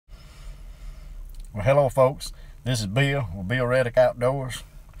Well, hello folks, this is Bill with Bill Reddick Outdoors,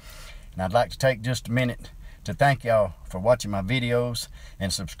 and I'd like to take just a minute to thank y'all for watching my videos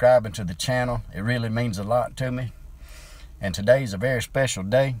and subscribing to the channel. It really means a lot to me. And today's a very special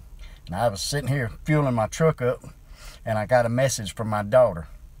day, and I was sitting here fueling my truck up and I got a message from my daughter.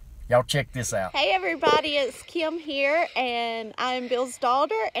 Y'all check this out. Hey everybody, it's Kim here, and I'm Bill's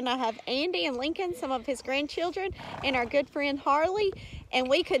daughter, and I have Andy and Lincoln, some of his grandchildren, and our good friend Harley. And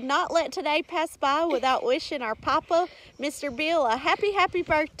we could not let today pass by without wishing our papa, Mr. Bill, a happy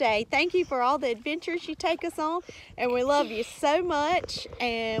birthday. Thank you for all the adventures you take us on, and we love you so much.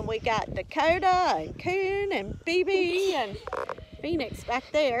 And we got Dakota and Coon and BB and Phoenix back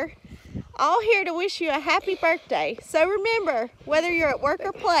there, all here to wish you a happy birthday. So remember, whether you're at work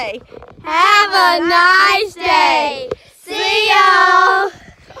or play, have a nice day. See y'all.